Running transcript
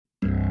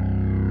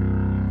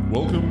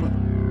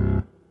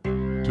Welcome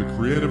to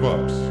Creative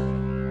Ups,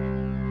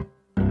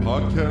 a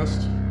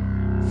podcast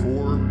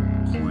for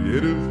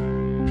creative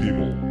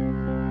people.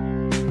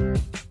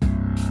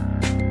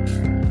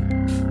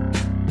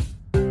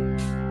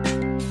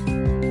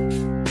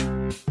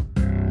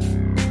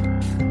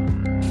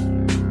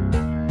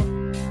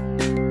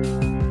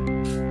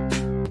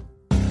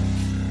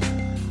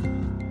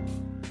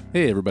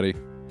 Hey everybody,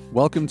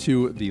 welcome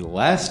to the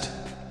last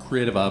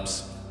Creative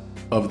Ops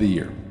of the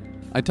year.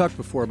 I talked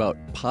before about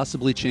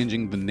possibly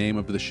changing the name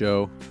of the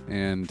show,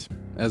 and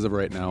as of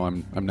right now,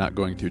 I'm not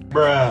going to.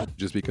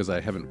 Just because I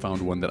haven't found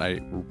one that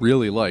I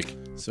really like.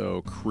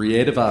 So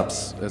Creative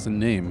Ops as a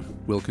name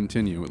will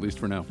continue, at least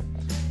for now.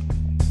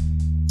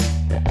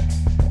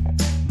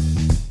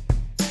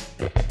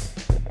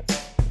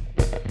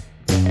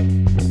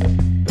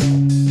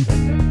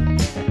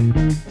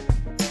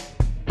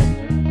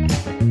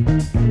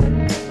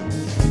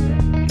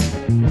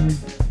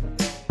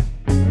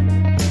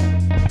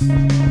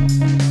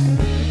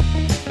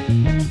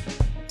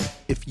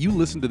 If you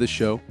listen to this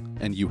show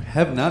and you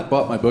have not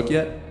bought my book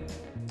yet,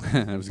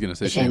 I was going to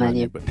say shame on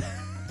you, but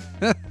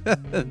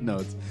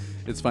no,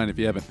 it's fine if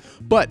you haven't.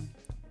 But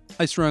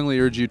I strongly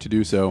urge you to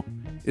do so.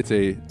 It's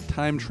a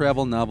time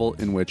travel novel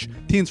in which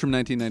teens from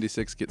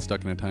 1996 get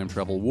stuck in a time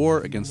travel war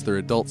against their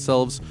adult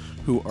selves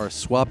who are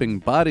swapping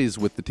bodies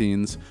with the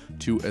teens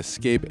to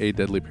escape a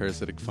deadly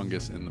parasitic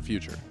fungus in the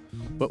future.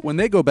 But when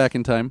they go back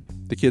in time,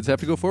 the kids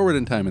have to go forward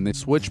in time and they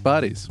switch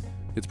bodies.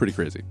 It's pretty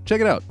crazy. Check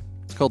it out.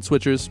 It's called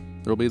Switchers.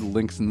 There'll be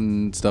links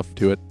and stuff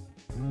to it.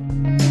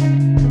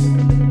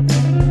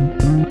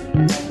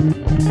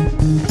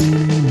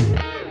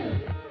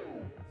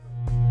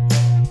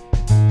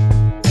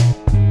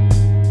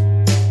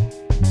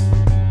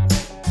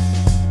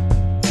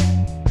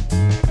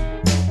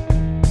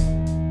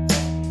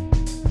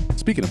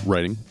 Speaking of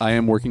writing, I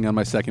am working on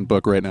my second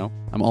book right now.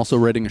 I'm also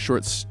writing a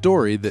short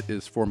story that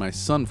is for my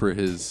son for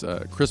his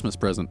Christmas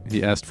present.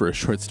 He asked for a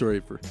short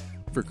story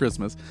for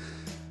Christmas.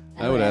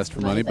 I would ask for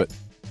money, but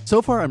so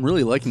far I'm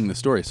really liking the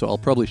story, so I'll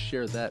probably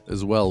share that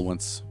as well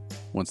once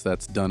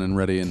that's done and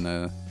ready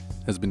and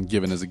has been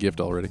given as a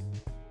gift already.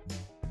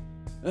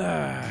 And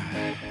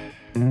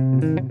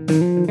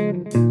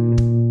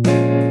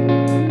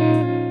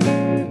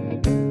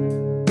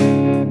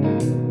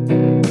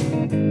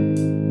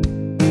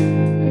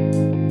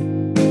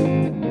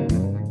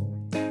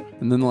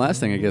then the last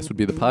thing, I guess, would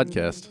be the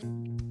podcast.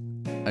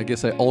 I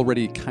guess I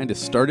already kind of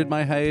started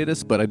my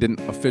hiatus, but I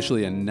didn't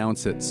officially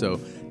announce it, so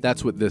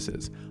that's what this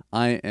is.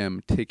 I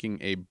am taking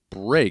a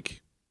break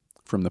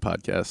from the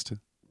podcast,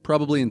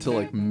 probably until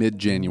like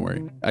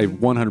mid-January. I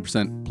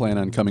 100% plan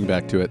on coming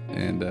back to it,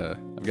 and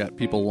I've got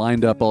people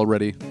lined up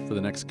already for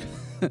the next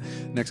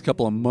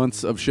couple of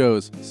months of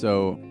shows.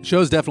 So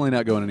show's definitely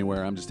not going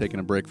anywhere. I'm just taking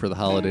a break for the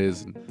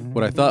holidays and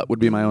what I thought would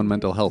be my own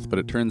mental health, but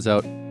it turns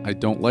out I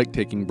don't like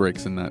taking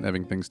breaks and not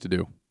having things to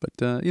do. But,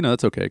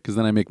 that's okay, because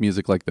then I make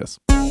music like this.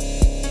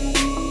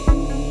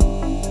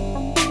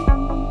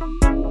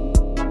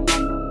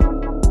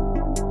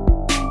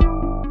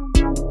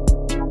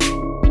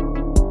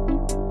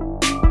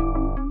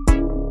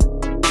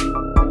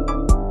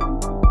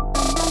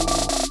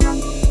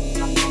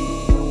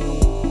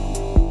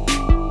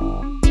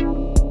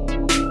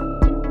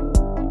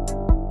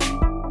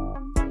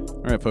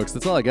 All right, folks,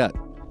 that's all I got.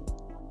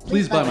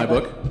 Please buy my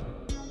book.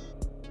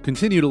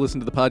 Continue to listen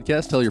to the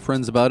podcast. Tell your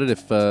friends about it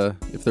if they're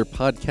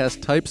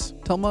podcast types.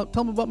 Tell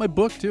them about my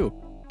book too.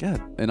 God,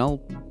 and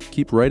I'll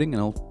keep writing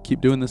and I'll keep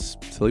doing this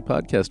silly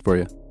podcast for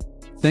you.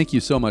 Thank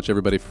you so much,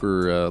 everybody,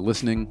 for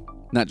listening.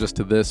 Not just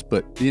to this,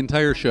 but the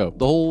entire show,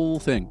 the whole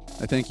thing.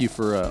 I thank you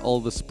for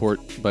all the support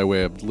by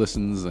way of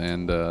listens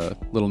and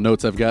little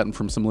notes I've gotten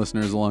from some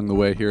listeners along the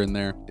way here and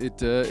there.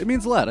 It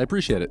means a lot. I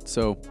appreciate it.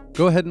 So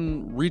go ahead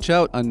and reach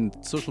out on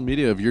social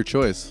media of your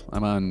choice.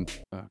 I'm on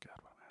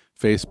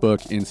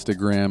Facebook,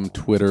 Instagram,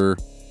 Twitter,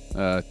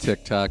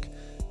 TikTok,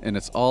 and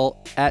it's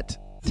all at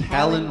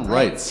Talon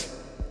Writes.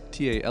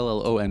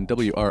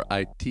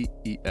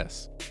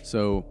 TALLONWRITES.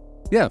 So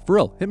yeah, for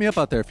real, hit me up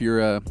out there if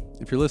you're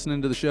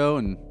listening to the show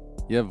and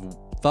you have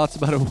thoughts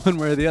about it one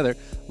way or the other.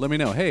 Let me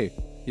know. Hey,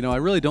 I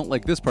really don't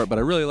like this part, but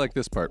I really like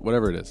this part,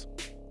 whatever it is.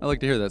 I like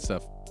to hear that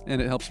stuff, and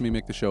it helps me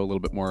make the show a little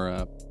bit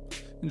more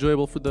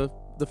enjoyable for the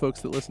folks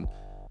that listen.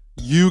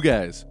 You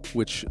guys,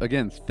 which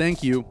again,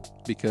 thank you,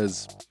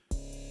 because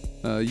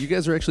you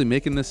guys are actually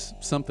making this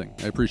something.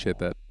 I appreciate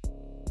that.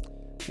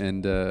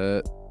 And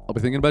I'll be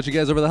thinking about you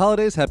guys over the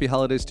holidays. Happy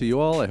holidays to you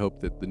all. I hope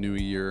that the new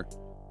year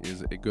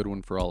is a good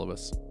one for all of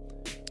us.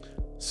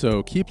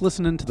 So keep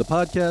listening to the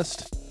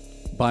podcast,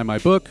 buy my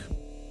book,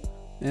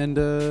 and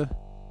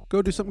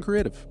go do something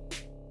creative.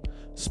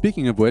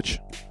 Speaking of which,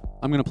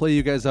 I'm going to play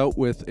you guys out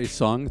with a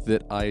song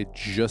that I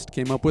just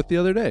came up with the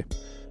other day.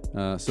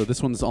 So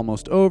this one's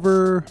almost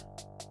over.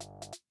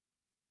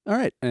 All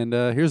right, and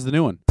here's the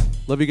new one.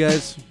 Love you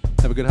guys.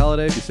 Have a good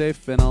holiday. Be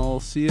safe, and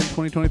I'll see you in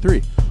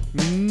 2023.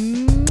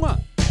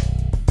 Mwah!